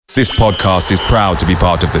This podcast is proud to be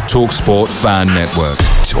part of the TalkSport Fan Network.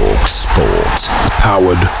 TalkSport.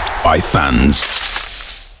 Powered by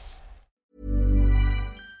fans.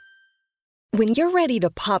 When you're ready to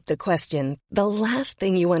pop the question, the last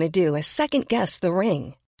thing you want to do is second-guess the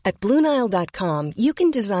ring. At BlueNile.com, you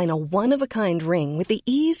can design a one-of-a-kind ring with the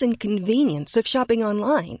ease and convenience of shopping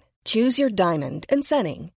online. Choose your diamond and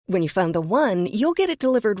setting. When you find the one, you'll get it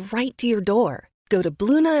delivered right to your door. Go to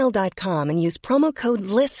BlueNile.com and use promo code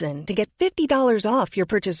LISTEN to get $50 off your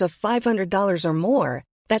purchase of $500 or more.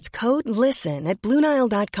 That's code LISTEN at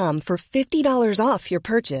BlueNile.com for $50 off your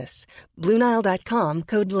purchase. BlueNile.com,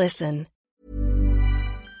 code LISTEN.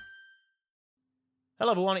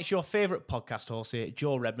 Hello everyone, it's your favourite podcast host here,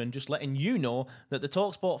 Joe Redmond, just letting you know that the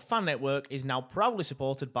TalkSport Fan Network is now proudly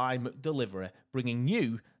supported by McDelivery, bringing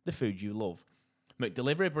you the food you love.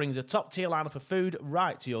 McDelivery brings a top-tier lineup of food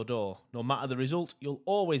right to your door. No matter the result, you'll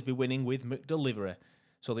always be winning with McDelivery.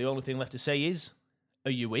 So the only thing left to say is,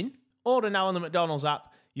 are you in? Order now on the McDonald's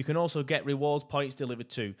app. You can also get rewards points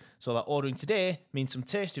delivered too, so that ordering today means some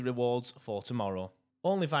tasty rewards for tomorrow.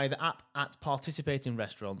 Only via the app at participating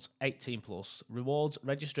restaurants, 18 plus. Rewards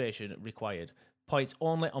registration required. Points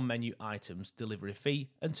only on menu items. Delivery fee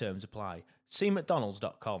and terms apply. See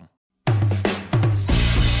mcdonalds.com.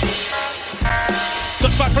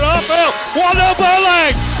 Stuck back for Arfield. 1-0 Burnley.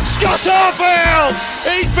 Scott Arfield.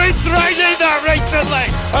 He's been threatening that recently.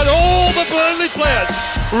 And all the Burnley players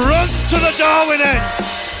run to the Darwin end.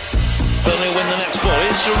 Burnley win the next ball.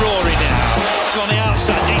 It's Rory now. On the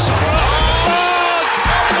outside. Decent.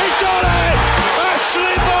 He's got it.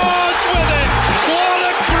 Ashley Barnes with it. What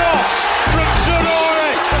a cross from Rory.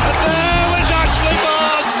 And there was Ashley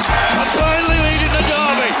Barnes. And Burnley leading the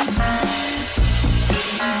derby.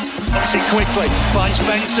 Obviously quickly finds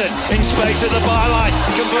Benson in space at the byline.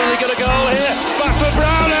 Can Burnley get a goal here? Back for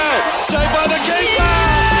Brownell. Saved by the keeper.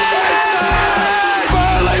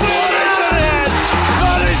 Burnley won it to the end.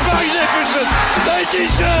 That is magnificent. They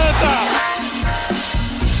deserve that.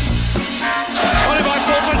 On it by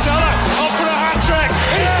Paul Patella. On for a hat-trick.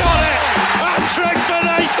 He's got it. Hat-trick for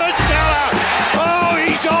Nathan Teller. Oh,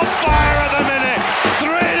 he's on fire at the minute.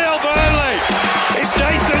 3-0 Burnley. It's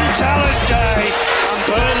Nathan Teller's day.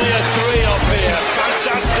 Burnley are 3 up here.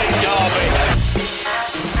 Fantastic derby.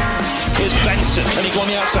 Here's Benson. And he go on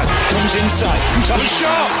the outside. Comes inside. He's having a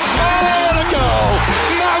shot. Oh, what a goal.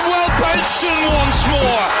 Manuel Benson once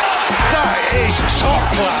more. That is top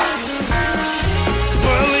class.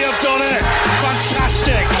 Burnley have done it.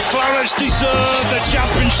 Fantastic. Clarence deserve the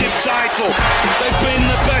championship title. They've been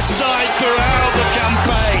the best side throughout the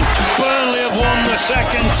campaign. Burnley have won the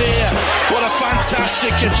second tier. What a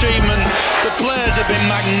fantastic achievement. The players have been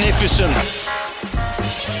magnificent.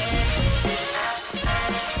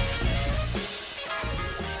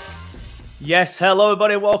 Yes, hello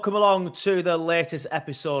everybody, welcome along to the latest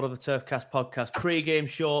episode of the Turfcast podcast pre-game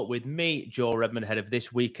show with me, Joe Redmond, ahead of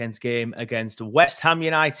this weekend's game against West Ham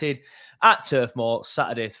United at Turf Moor,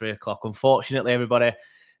 Saturday 3 o'clock. Unfortunately, everybody,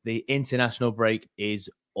 the international break is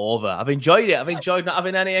over. I've enjoyed it. I've enjoyed not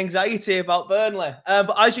having any anxiety about Burnley.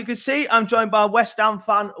 But as you can see, I'm joined by West Ham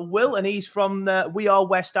fan Will, and he's from the We Are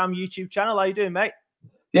West Ham YouTube channel. How you doing, mate?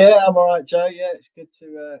 Yeah, I'm all right, Joe. Yeah, it's good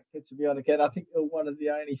to be on again. I think you're one of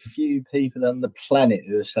the only few people on the planet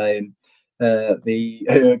who are saying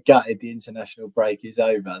who gutted the international break is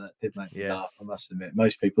over. That did make me laugh, I must admit.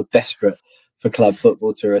 Most people desperate for club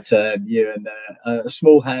football to return. You and a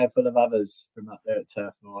small handful of others from up there at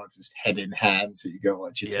Turf Moor just head in hand so you go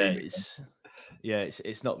watch your team.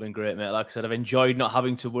 It's not been great, mate. Like I said, I've enjoyed not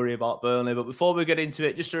having to worry about Burnley. But before we get into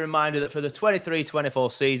it, just a reminder that for the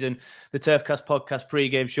 23-24 season, the Turfcast podcast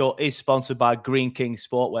pre-game show is sponsored by Green King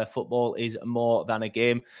Sport, where football is more than a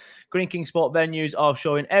game. Green King Sport venues are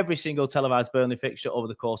showing every single televised Burnley fixture over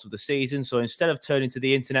the course of the season. So instead of turning to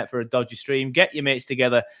the internet for a dodgy stream, get your mates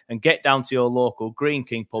together and get down to your local Green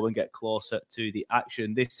King pub and get closer to the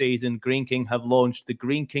action. This season, Green King have launched the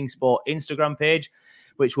Green King Sport Instagram page,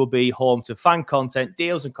 which will be home to fan content,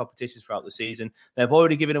 deals and competitions throughout the season. They've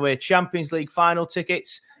already given away Champions League final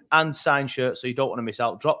tickets and signed shirts, so you don't want to miss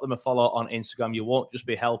out. Drop them a follow on Instagram. You won't just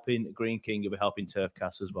be helping Green King, you'll be helping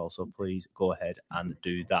Turfcast as well, so please go ahead and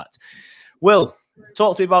do that. Will,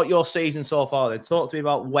 talk to me about your season so far then. Talk to me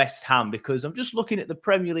about West Ham, because I'm just looking at the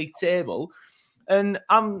Premier League table, and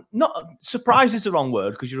I'm not surprised is the wrong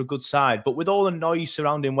word because you're a good side, but with all the noise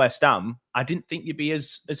surrounding West Ham, I didn't think you'd be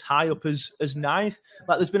as high up as ninth.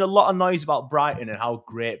 Like, there's been a lot of noise about Brighton and how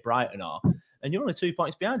great Brighton are, and you're only 2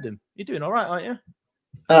 points behind them. You're doing all right, aren't you?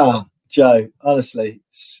 Joe, honestly,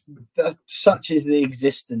 such is the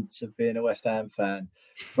existence of being a West Ham fan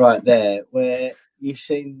right there, where you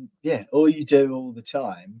seem, all you do all the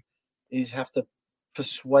time is have to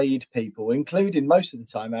persuade people, including most of the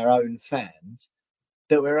time our own fans,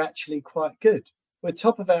 that we're actually quite good. We're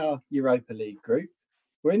top of our Europa League group.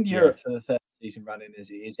 We're in Europe for the third season running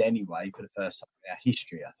as it is anyway, for the first time in our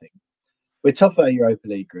history, I think. We're top of our Europa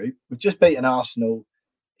League group. We've just beaten Arsenal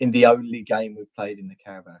in the only game we've played in the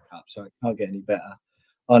Carabao Cup, so it can't get any better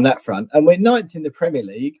on that front. And we're ninth in the Premier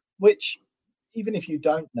League, which, even if you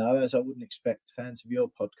don't know, as I wouldn't expect fans of your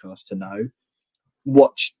podcast to know,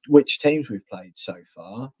 which teams we've played so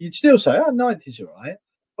far, you'd still say, ninth is all right.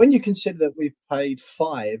 When you consider that we've played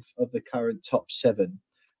 5 of the current top 7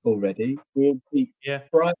 already, we'll beat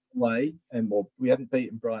Brighton away, and we haven't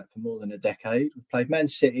beaten Brighton for more than a decade. We've played Man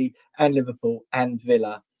City and Liverpool and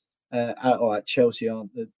Villa. All right, Chelsea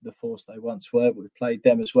aren't the force they once were, but we've played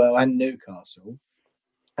them as well, and Newcastle,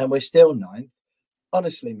 and we're still ninth.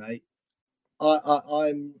 Honestly, mate,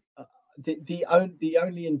 I'm the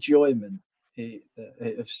only enjoyment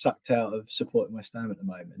have sucked out of supporting West Ham at the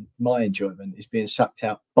moment. My enjoyment is being sucked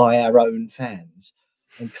out by our own fans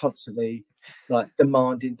and constantly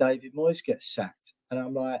demanding David Moyes gets sacked, and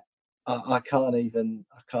I'm like, I can't even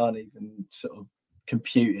sort of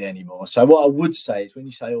compute it anymore. So what I would say is, when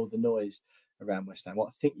you say all the noise around West Ham, what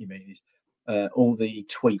I think you mean is all the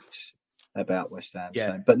tweets about West Ham.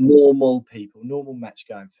 So, but normal people, normal match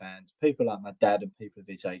going fans, people like my dad and people of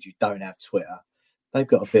his age who don't have Twitter, they've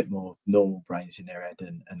got a bit more normal brains in their head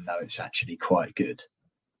and know it's actually quite good.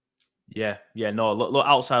 No, look,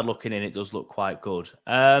 outside looking in, it does look quite good.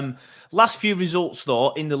 Last few results,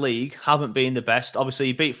 though, in the league haven't been the best. Obviously,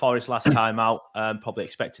 you beat Forest last time out, probably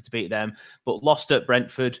expected to beat them, but lost at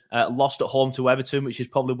Brentford, lost at home to Everton, which is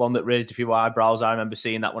probably one that raised a few eyebrows. I remember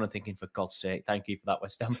seeing that one and thinking, for God's sake, thank you for that,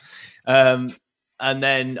 West Ham. And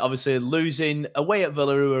then, obviously, losing away at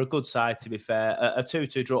Villa, who are a good side, to be fair. A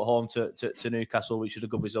 2-2 draw at home to Newcastle, which is a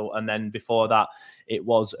good result. And then before that, it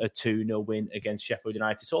was a 2-0 win against Sheffield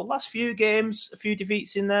United. So last few games, a few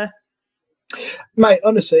defeats in there. Mate,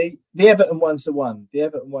 honestly, the Everton one's the one. The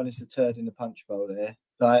Everton one is the turd in the punch bowl there.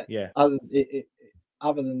 Other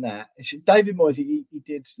than that, David Moyes, he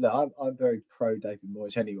did. Look, I'm very pro David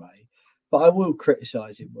Moyes anyway, but I will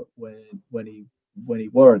criticise him when he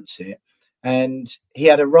warrants it. And he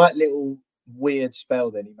had a right little weird spell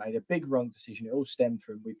then. He made a big wrong decision. It all stemmed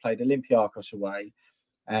from, we played Olympiacos away,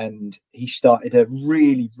 and he started a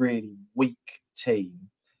really, really weak team.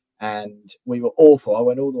 And we were awful. I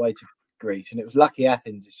went all the way to Greece, and it was lucky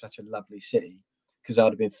Athens is such a lovely city, because I'd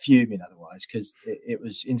have been fuming otherwise, because it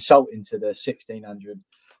was insulting to the 1,600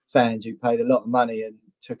 fans who paid a lot of money and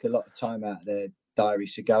took a lot of time out of their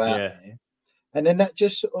diaries to go out there. And then that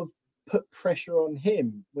just sort of put pressure on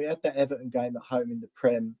him. We had that Everton game at home in the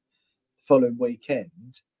Prem the following weekend,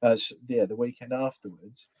 the weekend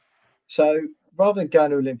afterwards. So rather than going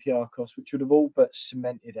to Olympiacos, which would have all but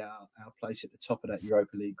cemented our place at the top of that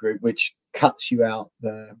Europa League group, which cuts you out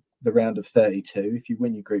the round of 32. If you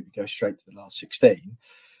win your group, you go straight to the last 16.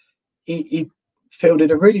 He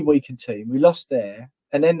fielded a really weakened team. We lost there.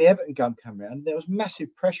 And then the Everton game came around. There was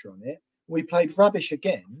massive pressure on it. We played rubbish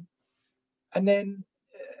again.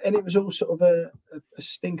 And it was all sort of a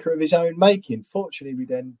stinker of his own making. Fortunately, we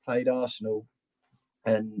then played Arsenal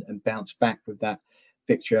and bounced back with that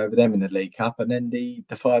victory over them in the League Cup. And then the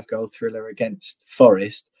 5-goal thriller against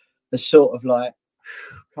Forest has sort of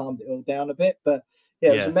calmed it all down a bit. But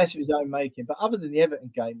it was a mess of his own making. But other than the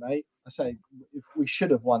Everton game, mate, I say if we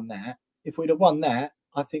should have won that. If we'd have won that,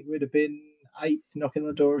 I think we'd have been 8th, knocking on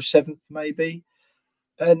the door of 7th, maybe.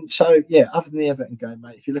 And so, other than the Everton game,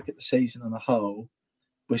 mate, if you look at the season on a whole,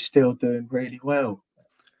 we're still doing really well.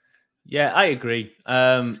 Yeah, I agree.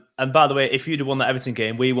 And by the way, if you'd have won that Everton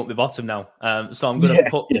game, we won't be bottom now. So I'm going to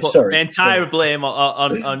put the entire blame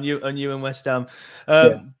on you and West Ham.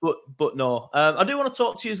 But no, I do want to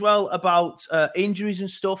talk to you as well about injuries and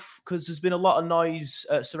stuff, because there's been a lot of noise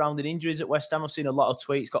surrounding injuries at West Ham. I've seen a lot of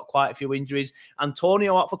tweets, got quite a few injuries.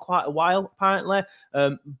 Antonio out for quite a while, apparently.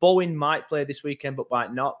 Bowen might play this weekend, but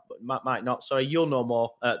might not. Sorry, you'll know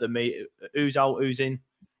more than me. Who's out, who's in?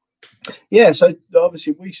 Yeah, so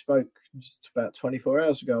obviously we spoke just about 24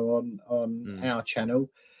 hours ago on our channel,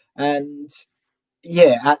 and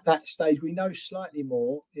at that stage we know slightly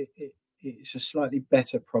more. It's a slightly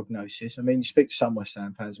better prognosis. I mean, you speak to some West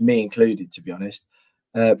Ham fans, me included, to be honest.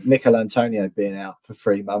 Mikel Antonio being out for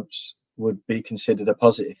 3 months would be considered a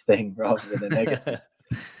positive thing rather than a negative.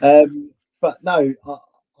 But no,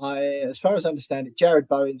 I as far as I understand it, Jared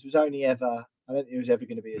Bowens was only ever, I don't think it was ever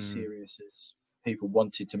going to be as serious as people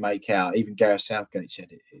wanted to make out. Even Gareth Southgate said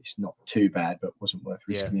it's not too bad, but wasn't worth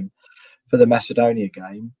risking him for the Macedonia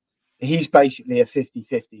game. he's basically a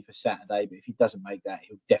 50-50 for Saturday, but if he doesn't make that,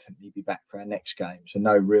 he'll definitely be back for our next game. So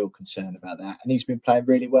no real concern about that. And he's been playing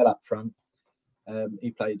really well up front.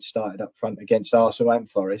 He started up front against Arsenal and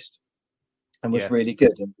Forest and was really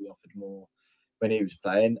good, and we offered more when he was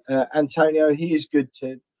playing. Antonio, he is good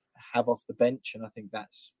to have off the bench, and I think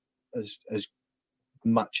that's as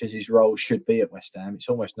much as his role should be at West Ham. It's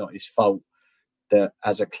almost not his fault that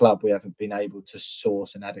as a club we haven't been able to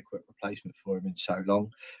source an adequate replacement for him in so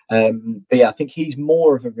long. But yeah, I think he's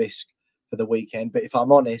more of a risk for the weekend. But if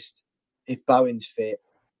I'm honest, if Bowen's fit,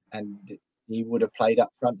 and he would have played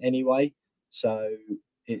up front anyway, so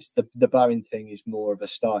it's the Bowen thing is more of a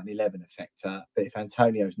starting 11 effector. But if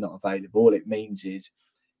Antonio's not available, all it means is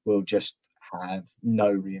we'll just have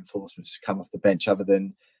no reinforcements to come off the bench other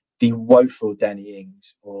than the woeful Danny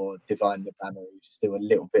Ings or Divine Mabama, who's still a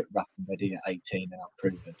little bit rough and ready at 18 and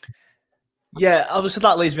unproven. Yeah, obviously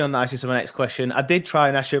that leads me on nicely to my next question. I did try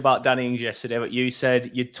and ask you about Danny Ings yesterday, but you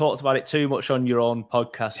said you talked about it too much on your own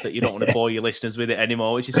podcast that you don't want to bore your listeners with it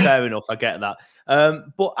anymore, which is fair enough. I get that.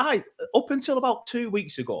 But up until about 2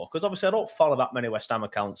 weeks ago, because obviously I don't follow that many West Ham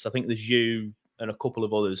accounts. I think there's you and a couple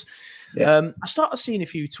of others. I started seeing a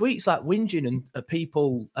few tweets like whinging and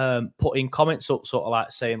people putting comments up, sort of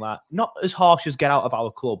like saying like, not as harsh as get out of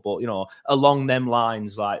our club, but, you know, along them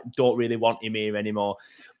lines, like, don't really want him here anymore.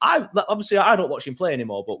 I don't watch him play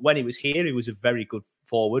anymore, but when he was here, he was a very good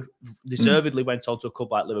forward, deservedly went on to a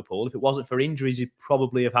club like Liverpool. If it wasn't for injuries, he'd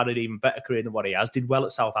probably have had an even better career than what he has. Did well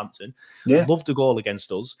at Southampton. Loved a goal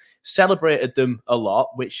against us. Celebrated them a lot,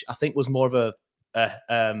 which I think was more of a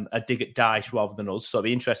dig at Dyche rather than us. So it'll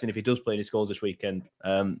be interesting if he does play any scores this weekend,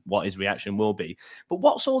 what his reaction will be. But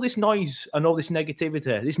what's all this noise and all this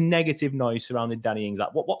negativity, this negative noise surrounding Danny Ings? Like,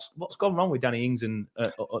 what's gone wrong with Danny Ings and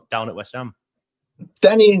down at West Ham?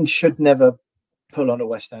 Danny Ings should never pull on a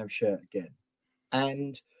West Ham shirt again.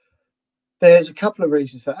 And there's a couple of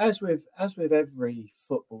reasons for as with every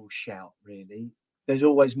football shout, really, there's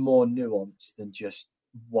always more nuance than just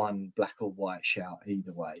one black or white shout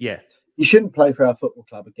either way. Yeah. He shouldn't play for our football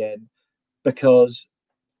club again because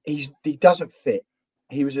he doesn't fit.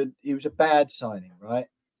 He was a bad signing, right?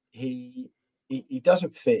 He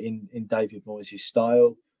doesn't fit in David Moyes'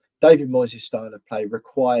 style. David Moyes' style of play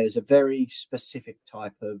requires a very specific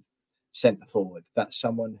type of centre forward. That's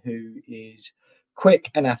someone who is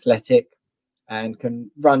quick and athletic and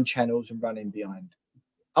can run channels and run in behind.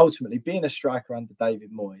 Ultimately, being a striker under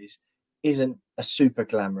David Moyes isn't a super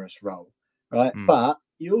glamorous role, right? But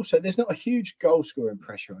there's not a huge goal scoring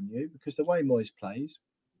pressure on you because the way Moyes plays,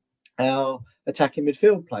 our attacking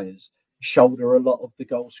midfield players shoulder a lot of the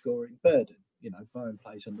goal scoring burden. You know, Bowen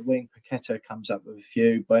plays on the wing, Paqueta comes up with a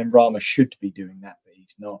few, Rama should be doing that, but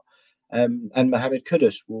he's not. And Mohamed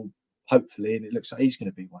Kudus will hopefully, and it looks like he's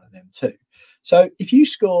going to be one of them too. So if you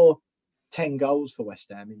score 10 goals for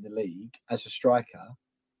West Ham in the league as a striker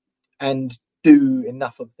and do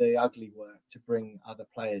enough of the ugly work to bring other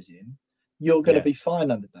players in, you're going to be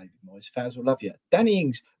fine under David Moyes. Fans will love you. Danny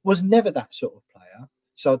Ings was never that sort of player,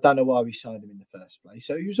 so I don't know why we signed him in the first place.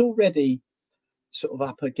 So he was already sort of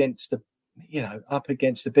up against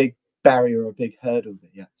a big barrier or a big hurdle that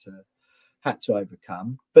he had to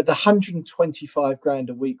overcome. But the 125 grand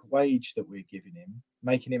a week wage that we're giving him,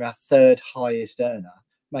 making him our third highest earner,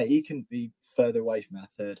 mate, he couldn't be further away from our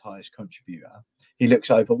third highest contributor. He looks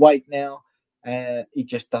overweight now. He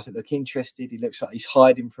just doesn't look interested. He looks like he's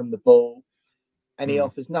hiding from the ball, and he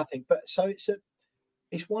offers nothing. But so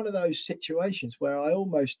it's one of those situations where I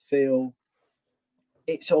almost feel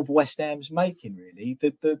it's of West Ham's making. Really,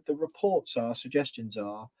 the reports are, suggestions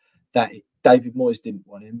are that David Moyes didn't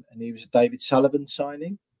want him, and he was a David Sullivan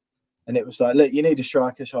signing, and it was like, look, you need a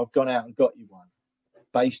striker, so I've gone out and got you one,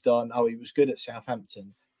 based on he was good at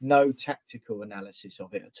Southampton. No tactical analysis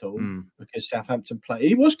of it at all because Southampton played.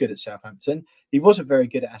 He was good at Southampton. He wasn't very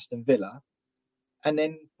good at Aston Villa. And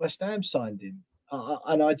then West Ham signed him.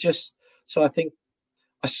 I think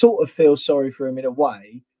I sort of feel sorry for him in a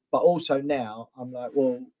way, but also now I'm like,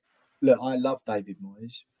 well, look, I love David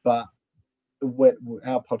Moyes, but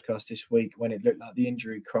our podcast this week, when it looked like the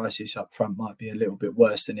injury crisis up front might be a little bit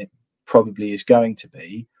worse than it probably is going to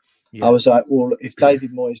be, I was like, well, if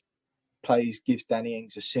David Moyes gives Danny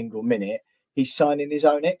Ings a single minute, he's signing his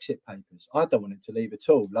own exit papers. I don't want him to leave at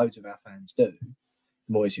all. Loads of our fans do.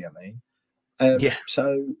 Moisey, I mean.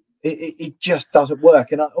 So it just doesn't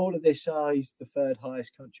work. And all of this, he's the third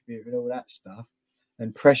highest contributor and all that stuff,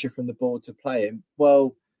 and pressure from the board to play him.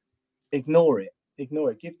 Well, ignore it.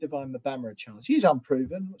 Give Divine Mabama a chance. He's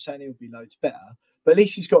unproven. I'm not saying he'll be loads better, but at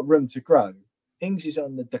least he's got room to grow. Ings is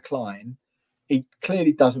on the decline. he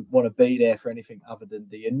clearly doesn't want to be there for anything other than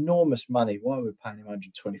the enormous money. Why we're paying him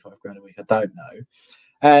 125 grand a week, I don't know.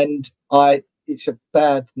 And it's a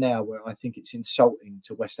bad now where I think it's insulting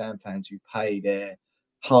to West Ham fans who pay their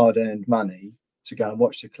hard-earned money to go and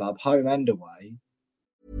watch the club, home and away.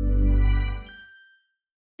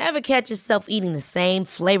 Ever catch yourself eating the same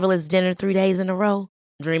flavorless dinner 3 days in a row?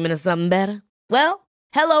 Dreaming of something better? Well,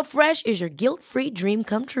 HelloFresh is your guilt-free dream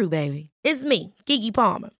come true, baby. It's me, Keke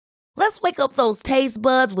Palmer. Let's wake up those taste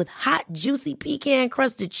buds with hot, juicy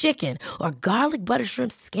pecan-crusted chicken or garlic butter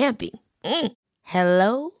shrimp scampi.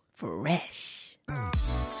 Hello Fresh.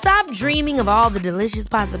 Stop dreaming of all the delicious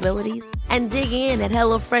possibilities and dig in at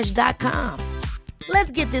HelloFresh.com. Let's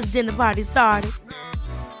get this dinner party started.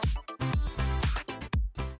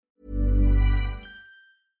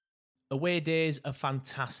 Away days are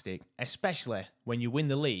fantastic, especially when you win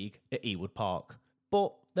the league at Ewood Park.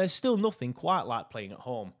 But there's still nothing quite like playing at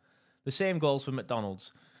home. The same goes for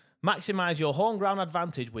McDonald's. Maximise your home ground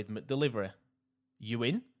advantage with McDelivery. You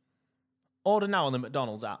in? Order now on the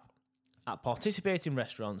McDonald's app. At participating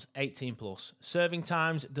restaurants, 18 plus. Serving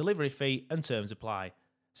times, delivery fee and terms apply.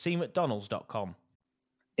 See mcdonalds.com.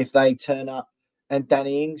 If they turn up and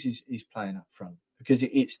Danny Ings is playing up front, because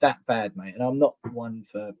it's that bad, mate. And I'm not one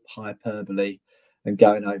for hyperbole and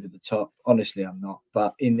going over the top. Honestly, I'm not.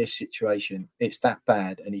 But in this situation, it's that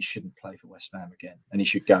bad and he shouldn't play for West Ham again. And he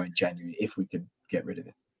should go in January if we can get rid of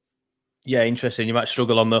him. Yeah, interesting. You might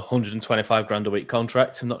struggle on the 125 grand a week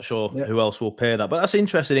contract. I'm not sure who else will pay that. But that's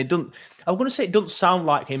interesting. I'm going to say it doesn't sound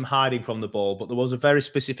like him hiding from the ball, but there was a very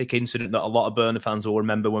specific incident that a lot of Burnley fans will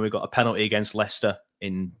remember when we got a penalty against Leicester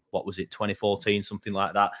in, 2014, something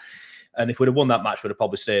like that. And if we'd have won that match, we'd have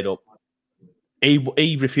probably stayed up.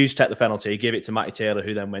 He refused to take the penalty. He gave it to Matty Taylor,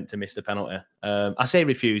 who then went to miss the penalty. I say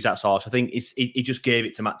refused, that's harsh. I think he just gave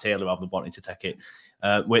it to Matt Taylor rather than wanting to take it.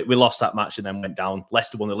 We lost that match and then went down.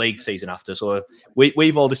 Leicester won the league season after. So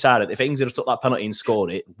we've all decided if Ings had took that penalty and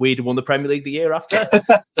scored it, we'd have won the Premier League the year after.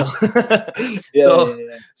 But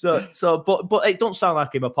it don't sound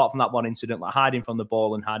like him, apart from that one incident, like hiding from the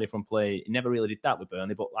ball and hiding from play. He never really did that with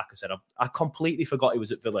Burnley. But like I said, I completely forgot he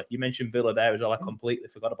was at Villa. You mentioned Villa there as well. I completely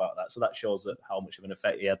forgot about that. So that shows that how much of an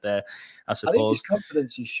effect he had there, I suppose. I think his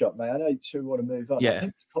confidence is shot, mate. I know you want to move on. Yeah. I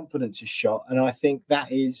think his confidence is shot. And I think that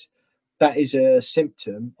is a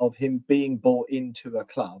symptom of him being bought into a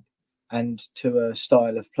club and to a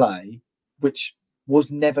style of play which was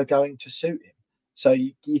never going to suit him. So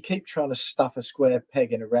you keep trying to stuff a square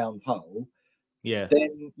peg in a round hole,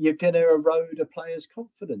 then you're going to erode a player's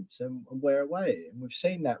confidence and wear away. And we've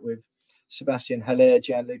seen that with Sebastian Haller,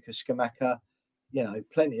 Gianluca Scamacca,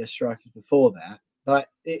 plenty of strikers before that. Like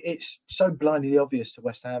it's so blindly obvious to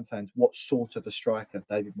West Ham fans what sort of a striker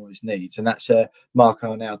David Moyes needs, and that's a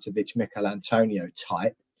Marko Arnautovic, Mikel Antonio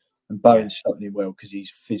type. And Bowen's certainly well because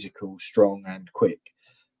he's physical, strong, and quick.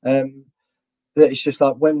 It's just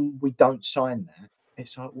like when we don't sign that,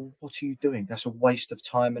 it's like, well, what are you doing? That's a waste of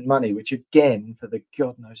time and money. Which again, for the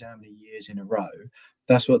God knows how many years in a row,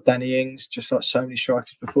 that's what Danny Ings, just like so many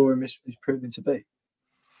strikers before him, is proving to be.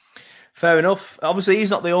 Fair enough. Obviously, he's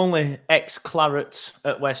not the only ex-Claret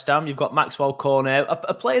at West Ham. You've got Maxwell Cornet,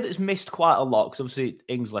 a player that's missed quite a lot, because obviously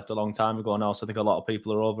Ings left a long time ago now, so I think a lot of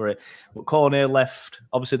people are over it. But Cornet left,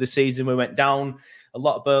 obviously, the season we went down. A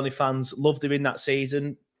lot of Burnley fans loved him in that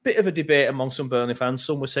season. Bit of a debate among some Burnley fans.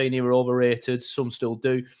 Some were saying he were overrated, some still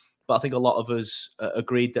do. But I think a lot of us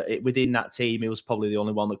agreed that within that team, he was probably the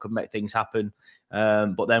only one that could make things happen.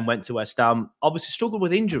 But then went to West Ham. Obviously struggled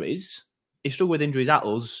with injuries. He struggled with injuries at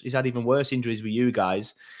us. He's had even worse injuries with you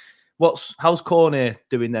guys. How's Cornet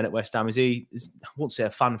doing then at West Ham? I won't say a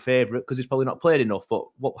fan favourite because he's probably not played enough, but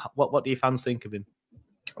what do your fans think of him?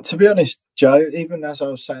 To be honest, Joe, even as I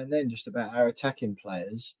was saying then just about our attacking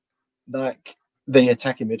players, like the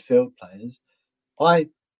attacking midfield players, I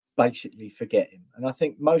basically forget him. And I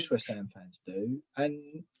think most West Ham fans do.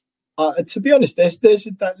 And to be honest, there's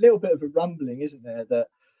that little bit of a rumbling, isn't there, that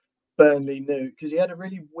Burnley knew, because he had a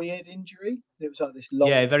really weird injury. It was like this long,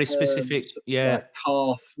 very specific, like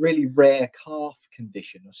calf, really rare calf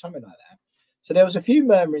condition or something like that. So there was a few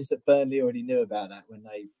murmurings that Burnley already knew about that when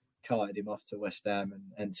they carted him off to West Ham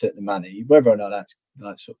and took the money. Whether or not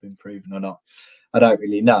that's sort of been proven or not, I don't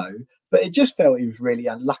really know. But it just felt he was really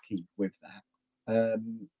unlucky with that,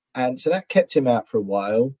 and so that kept him out for a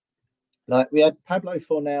while. Like we had Pablo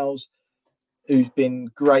Fornals, who's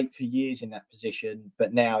been great for years in that position,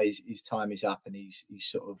 but now his time is up and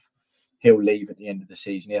he'll leave at the end of the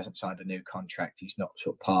season. He hasn't signed a new contract. He's not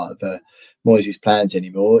sort of part of the Moyes' plans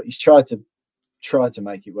anymore. He's tried to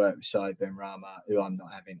make it work with Saïd Benrahma, who I'm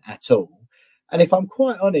not having at all. And if I'm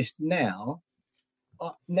quite honest now,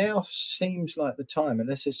 now seems like the time,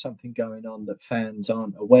 unless there's something going on that fans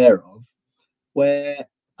aren't aware of, where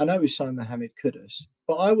I know we signed Mohamed Kudus,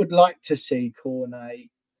 but I would like to see Cornet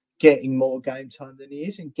getting more game time than he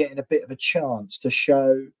is and getting a bit of a chance to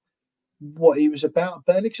show what he was about at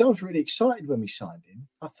Burnley. Because I was really excited when we signed him.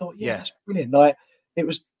 I thought, that's brilliant. Like, it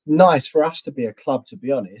was nice for us to be a club, to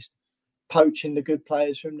be honest, poaching the good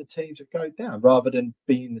players from the teams that go down, rather than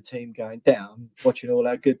being the team going down, watching all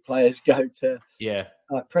our good players go to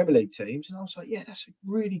Premier League teams. And I was like, that's a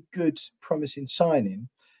really good, promising signing.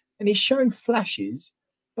 And he's shown flashes,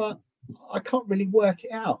 but I can't really work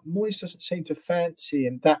it out. Moyes doesn't seem to fancy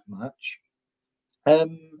him that much.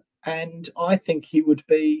 And I think he would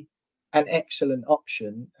be an excellent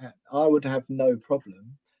option. I would have no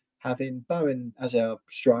problem having Bowen as our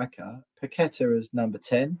striker, Paqueta as number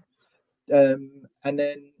 10, and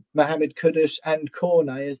then Mohamed Kudus and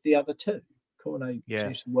Cornet as the other two. Cornet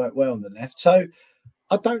seems to work well on the left. So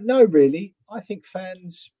I don't know, really. I think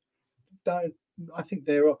fans don't. I think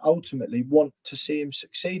they ultimately want to see him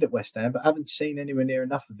succeed at West Ham, but haven't seen anywhere near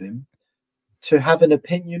enough of him to have an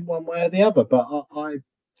opinion one way or the other. But I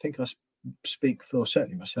think I speak for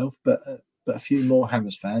certainly myself, but a few more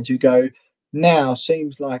Hammers fans who go, now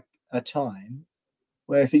seems like a time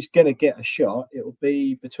where if he's going to get a shot, it will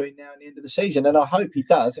be between now and the end of the season. And I hope he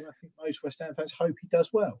does. And I think most West Ham fans hope he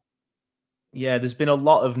does well. Yeah, there's been a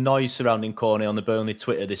lot of noise surrounding Cornet on the Burnley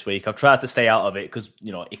Twitter this week. I've tried to stay out of it because,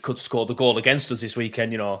 he could score the goal against us this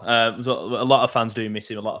weekend, So a lot of fans do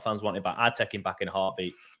miss him. A lot of fans want him back. I'd take him back in a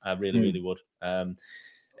heartbeat. I really, really would.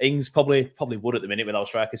 Ings probably would at the minute with our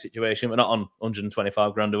striker situation. We're not on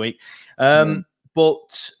 125 grand a week.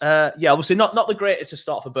 But obviously not the greatest to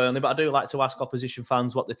start for Burnley, but I do like to ask opposition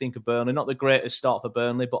fans what they think of Burnley. Not the greatest start for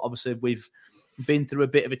Burnley, but obviously we've been through a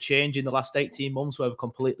bit of a change in the last 18 months where we've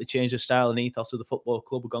completely changed the style and ethos of the football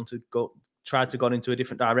club. We've tried to go into a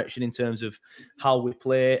different direction in terms of how we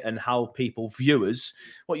play and how people view us.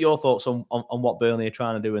 What are your thoughts on what Burnley are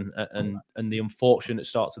trying to do and the unfortunate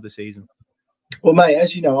start to the season? Well, mate,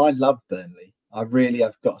 as you know, I love Burnley. I really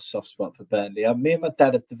have got a soft spot for Burnley. Me and my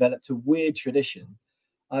dad have developed a weird tradition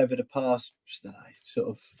over the past, sort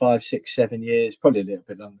of 5, 6, 7 years, probably a little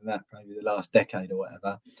bit longer than that, probably the last decade or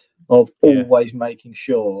whatever, of always making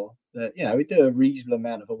sure that, we do a reasonable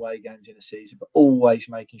amount of away games in a season, but always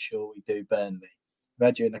making sure we do Burnley. We've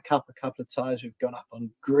had you in a couple of times. We've gone up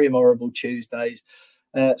on grim, horrible Tuesdays.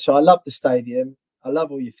 So I love the stadium. I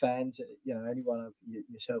love all your fans, anyone,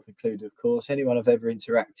 yourself included, of course, anyone I've ever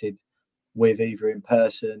interacted with, either in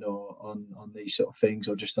person or on these sort of things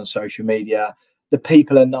or just on social media. The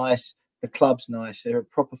people are nice. The club's nice. They're a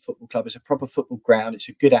proper football club. It's a proper football ground. It's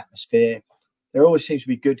a good atmosphere. There always seems to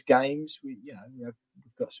be good games. We've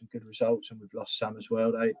got some good results and we've lost some as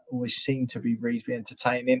well. They always seem to be reasonably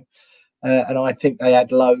entertaining. And I think they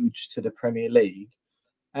add loads to the Premier League.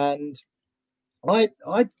 And I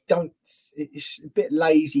don't, it's a bit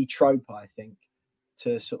lazy trope, I think,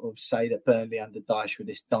 to sort of say that Burnley under Dyche were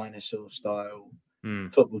this dinosaur style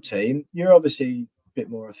football team. You're obviously a bit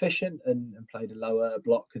more efficient and played a lower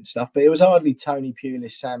block and stuff, but it was hardly Tony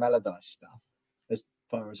Pulis, Sam Allardyce stuff, as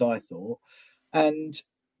far as I thought. And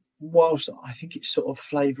whilst I think it's sort of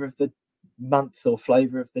flavour of the month or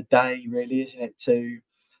flavour of the day, really, isn't it,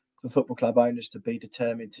 for football club owners to be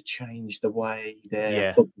determined to change the way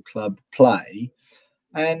their football club play.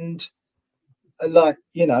 And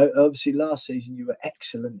obviously last season you were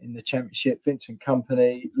excellent in the Championship. Vincent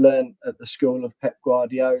Kompany learned at the school of Pep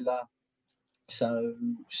Guardiola, so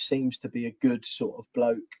seems to be a good sort of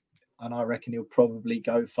bloke, and I reckon he'll probably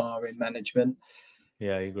go far in management.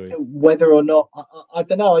 Yeah, I agree. Whether or not, I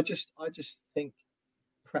don't know. I just think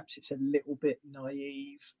perhaps it's a little bit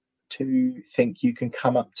naive to think you can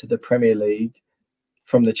come up to the Premier League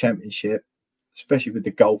from the Championship, especially with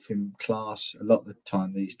the golfing class a lot of the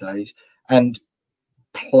time these days, and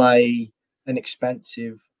play an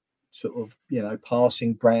expensive sort of,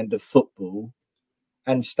 passing brand of football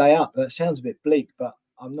and stay up. That sounds a bit bleak, but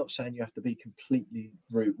I'm not saying you have to be completely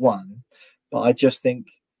route one. But I just think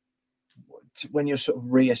when you're sort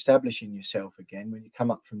of re-establishing yourself again, when you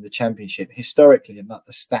come up from the Championship, historically, and like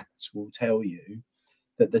the stats will tell you,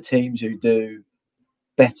 that the teams who do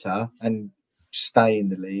better and stay in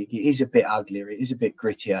the league, it is a bit uglier, it is a bit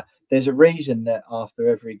grittier. There's a reason that after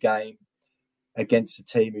every game against a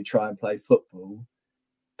team who try and play football,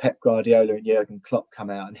 Pep Guardiola and Jurgen Klopp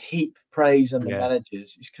come out and heap praise on the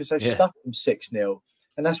managers. It's because they've stuffed them 6-0.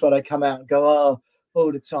 And that's why they come out and go,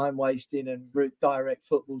 all the time wasting and direct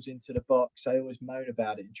footballs into the box. They always moan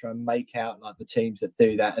about it and try and make out like the teams that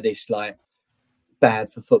do that are this like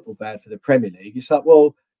bad for football, bad for the Premier League. It's like,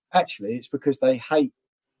 well, actually, it's because they hate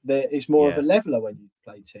It's more of a leveler when you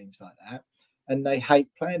play teams like that, and they hate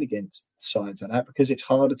playing against sides like that because it's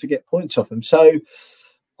harder to get points off them. So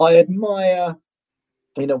I admire,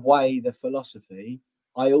 in a way, the philosophy.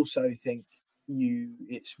 I also think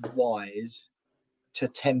it's wise to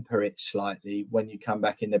temper it slightly when you come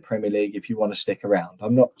back in the Premier League if you want to stick around.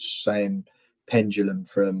 I'm not saying pendulum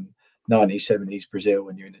from 1970s Brazil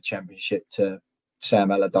when you're in the Championship to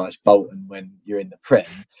Sam Allardyce Bolton when you're in the Prem,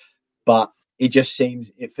 but it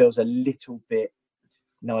feels a little bit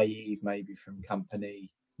naive maybe from company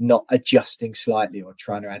not adjusting slightly or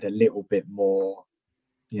trying to add a little bit more,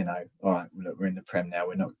 all right, look, we're in the Prem now,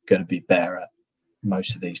 we're not going to be better at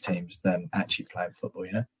most of these teams than actually playing football,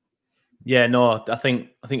 Yeah, no, I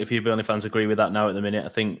think a few Burnley fans agree with that now at the minute. I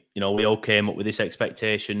think, we all came up with this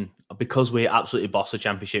expectation because we absolutely bossed the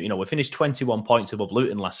Championship. We finished 21 points above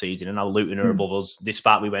Luton last season, and now Luton are above us,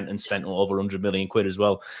 despite we went and spent over 100 million quid as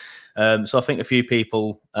well. So I think a few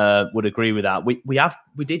people would agree with that.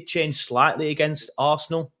 We did change slightly against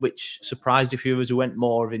Arsenal, which surprised a few of us who went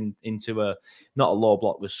more into not a low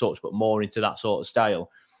block as such, but more into that sort of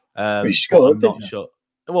style. We scored, I'm not sure.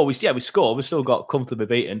 Well, we scored. We still got comfortably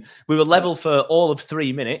beaten. We were level for all of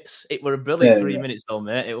 3 minutes. It were a brilliant 3 minutes, though,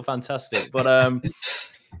 mate. It was fantastic. But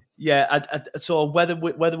so whether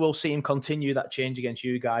we'll see him continue that change against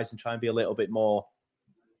you guys and try and be a little bit more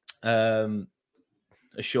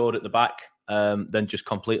assured at the back, then just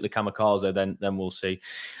completely kamikaze, then we'll see.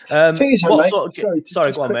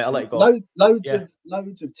 Sorry, go on, mate. I'll let you go.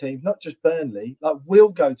 Loads of teams, not just Burnley, like we'll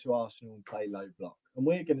go to Arsenal and play low block, and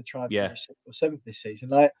we're going to try and finish 6th or 7th this season.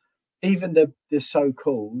 Like even the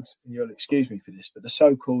so-called, and you'll excuse me for this, but the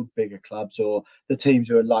so-called bigger clubs or the teams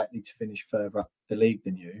who are likely to finish further up the league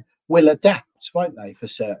than you will adapt, won't they, for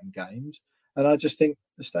certain games? And I just think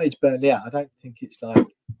the stage Burnley out, I don't think it's like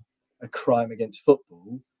a crime against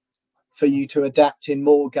football for you to adapt in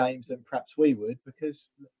more games than perhaps we would, because,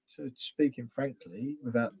 speaking frankly,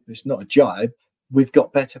 it's not a jibe, we've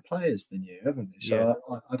got better players than you, haven't we? So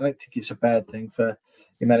I don't think it's a bad thing for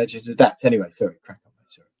your manager to adapt. Anyway, sorry, crack on.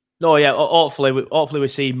 No, yeah. Hopefully we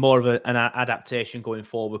see more of an adaptation going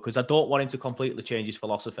forward, because I don't want him to completely change his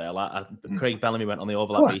philosophy. Craig Bellamy went on the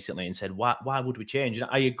Overlap recently and said, "Why would we change?" And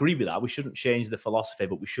I agree with that. We shouldn't change the philosophy,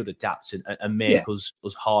 but we should adapt and make us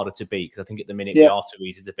harder to beat. Because I think at the minute we are too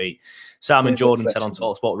easy to beat. Simon Jordan said on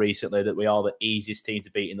TalkSport recently that we are the easiest team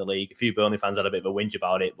to beat in the league. A few Burnley fans had a bit of a whinge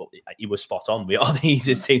about it, but he was spot on. We are the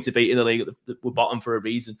easiest team to beat in the league. We're bottom for a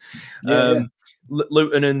reason.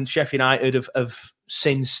 Luton and Sheffield United have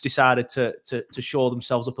since decided to show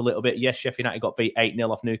themselves up a little bit. Yes, Sheffield United got beat 8-0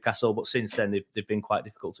 off Newcastle, but since then they've been quite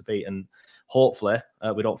difficult to beat, and hopefully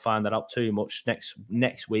we don't find that out too much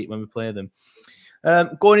next week when we play them.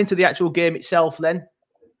 Going into the actual game itself then,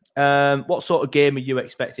 what sort of game are you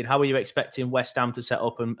expecting? How are you expecting West Ham to set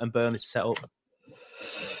up and Burnley to set up?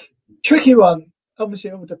 Tricky one.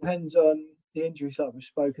 Obviously, it all depends on the injuries like we've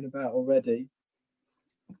spoken about already.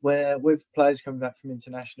 Where with players coming back from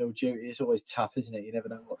international duty, it's always tough, isn't it? You never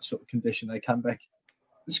know what sort of condition they come back.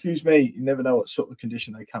 You never know what sort of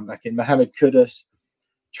condition they come back in. Mohamed Kudus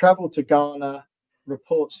travelled to Ghana.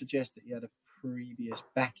 Reports suggest that he had a previous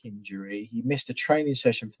back injury. He missed a training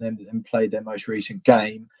session for them and played their most recent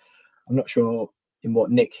game. I'm not sure in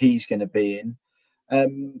what nick he's going to be in.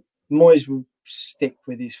 Moyes will stick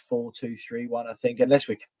with his 4-2-3-1, I think, unless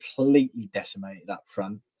we're completely decimated up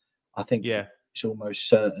front. I think it's almost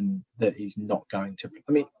certain that he's not going to.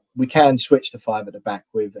 I mean, we can switch to 5 at the back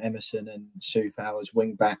with Emerson and Soufal as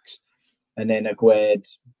wing backs, and then Aguerd,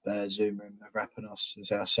 Zuma and Mavropanos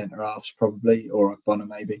as our centre halves probably, or Ogbonna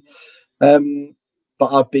maybe.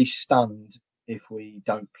 But I'd be stunned if we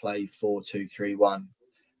don't play 4-2-3-1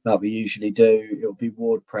 like we usually do. It'll be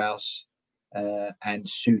Ward-Prowse and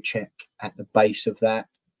Souček at the base of that.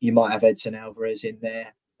 You might have Edson Alvarez in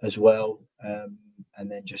there as well. And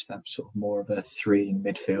then just have sort of more of a 3 in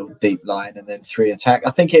midfield, deep line, and then 3 attack.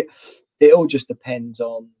 I think it all just depends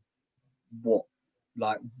on what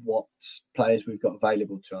players we've got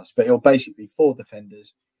available to us. But it'll basically 4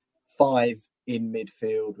 defenders, 5 in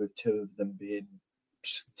midfield, with 2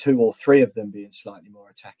 or 3 of them being slightly more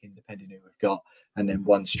attacking, depending who we've got, and then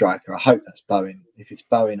 1 striker. I hope that's Bowen. If it's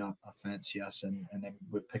Bowen, I fancy us, and then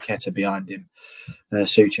with Paqueta behind him,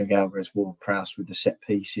 Souček, Alvarez, Ward-Prowse with the set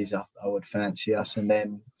pieces, I would fancy us, and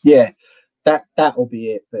then that will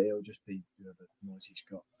be it. But it'll just be whoever Moyes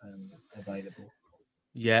got available.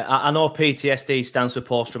 Yeah, I know PTSD stands for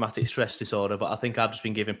post-traumatic stress disorder, but I think I've just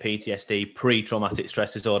been given PTSD, pre-traumatic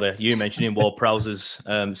stress disorder. You mentioning Ward-Prowse's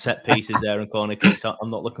set pieces there and corner kicks. I'm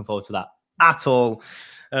not looking forward to that at all.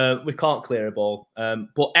 We can't clear a ball.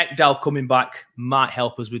 But Ekdal coming back might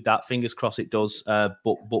help us with that. Fingers crossed it does, but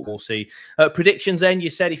we'll see. Predictions then, you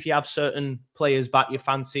said if you have certain players back you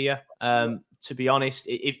fancy you. To be honest,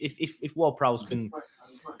 if Ward-Prowse can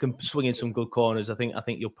swing in some good corners, I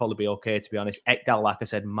think you'll probably be okay, to be honest. Ekdal, like I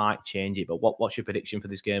said, might change it. But what's your prediction for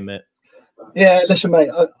this game, mate? Yeah, listen, mate,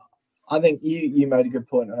 I think you made a good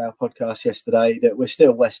point on our podcast yesterday that we're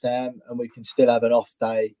still West Ham and we can still have an off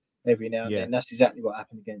day every now and then. That's exactly what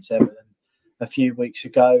happened against Everton a few weeks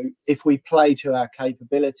ago. If we play to our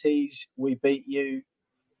capabilities, we beat you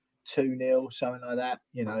 2-0, something like that.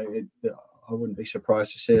 You know, I wouldn't be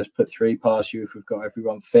surprised to see us put 3 past you if we've got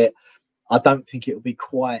everyone fit. I don't think it'll be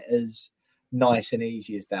quite as nice and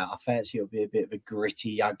easy as that. I fancy it'll be a bit of a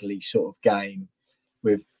gritty, ugly sort of game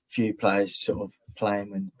with few players sort of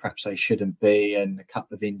playing when perhaps they shouldn't be, and a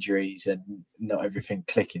couple of injuries and not everything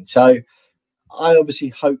clicking. So I obviously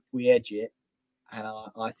hope we edge it, and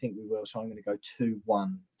I think we will. So I'm going to go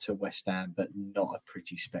 2-1 to West Ham, but not a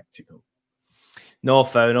pretty spectacle. No,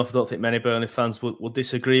 fair enough. I don't think many Burnley fans will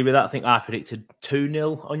disagree with that. I think I predicted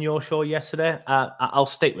 2-0 on your show yesterday. I'll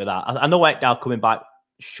stick with that. I know Ekdal coming back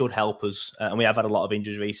should help us, and we have had a lot of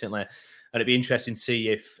injuries recently. And it'd be interesting to see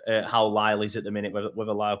if how Lyle is at the minute,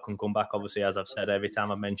 whether Lyle can come back. Obviously, as I've said every time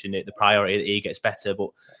I've mentioned it, the priority that he gets better.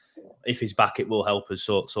 But if he's back, it will help us.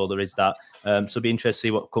 So there is that. So it'd be interesting to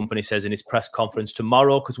see what Company says in his press conference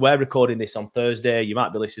tomorrow, because we're recording this on Thursday. You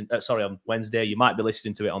might be listening. On Wednesday. You might be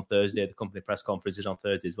listening to it on Thursday. The Company press conference is on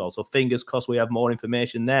Thursday as well. So fingers crossed we have more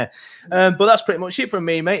information there. But that's pretty much it from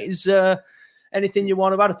me, mate. Is anything you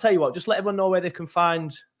want to add? I'll tell you what. Just let everyone know where they can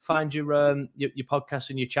find your podcast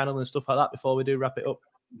and your channel and stuff like that before we do wrap it up.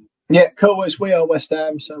 Yeah, cool. It's We Are West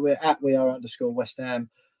Ham. So we're at @WeAre_West Ham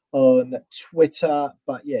on Twitter.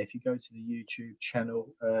 But yeah, if you go to the YouTube channel,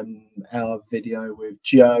 our video with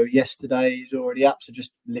Joe yesterday is already up. So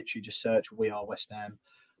just search We Are West Ham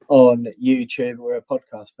on YouTube. We're a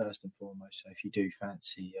podcast first and foremost. So if you do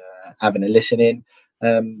fancy having a listen in,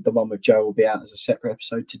 the one with Joe will be out as a separate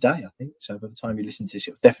episode today, I think. So by the time you listen to this,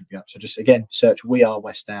 it'll definitely be up. So just again, search We Are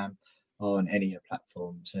West Ham on any of your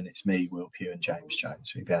platforms, and it's me, Will Pugh, and James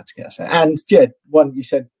Jones. We'll be able to get us out. And yeah, one you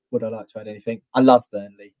said, would I like to add anything? I love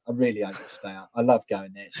Burnley. I really hope to stay out. I love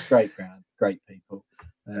going there. It's a great ground, great people.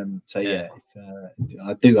 I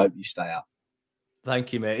do hope you stay out.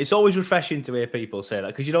 Thank you, mate. It's always refreshing to hear people say that,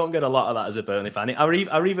 because you don't get a lot of that as a Burnley fan. I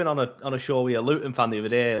were even on a show with a Luton fan the other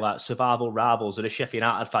day, like Survival Rivals, and a Sheffield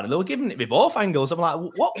United fan, and they were giving it me both angles. I'm like,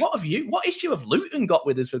 what issue have Luton got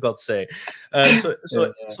with us, for God's sake? So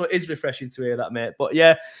it is refreshing to hear that, mate. But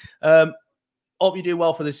yeah, hope you do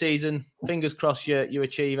well for the season. Fingers crossed you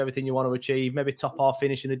achieve everything you want to achieve. Maybe top half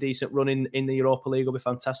finish in a decent run in the Europa League will be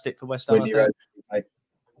fantastic for West Ham.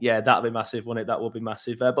 Yeah, that'll be massive, won't it? That will be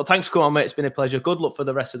massive. But thanks for coming on, mate. It's been a pleasure. Good luck for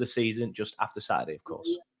the rest of the season, just after Saturday, of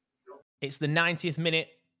course. It's the 90th minute.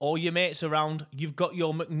 All your mates around. You've got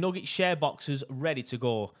your McNugget share boxes ready to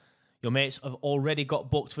go. Your mates have already got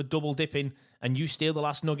booked for double dipping, and you steal the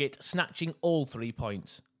last nugget, snatching all 3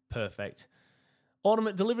 points. Perfect.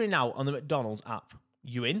 Order delivery now on the McDonald's app.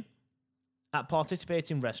 You in? At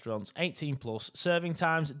participating restaurants, 18 plus, serving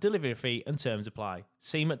times, delivery fee, and terms apply.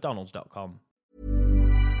 See mcdonalds.com.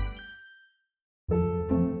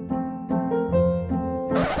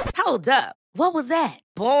 Hold up. What was that?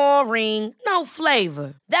 Boring. No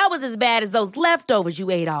flavor. That was as bad as those leftovers you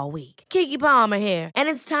ate all week. Keke Palmer here. And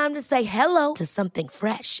it's time to say hello to something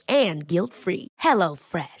fresh and guilt-free. Hello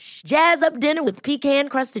Fresh. Jazz up dinner with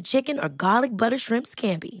pecan-crusted chicken or garlic butter shrimp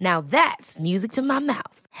scampi. Now that's music to my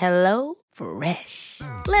mouth. Hello Fresh.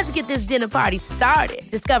 Let's get this dinner party started.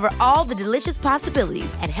 Discover all the delicious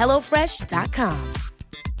possibilities at HelloFresh.com.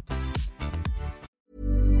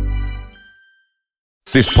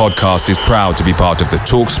 This podcast is proud to be part of the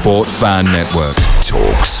TalkSport Fan Network.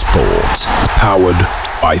 TalkSport. Powered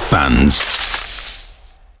by fans.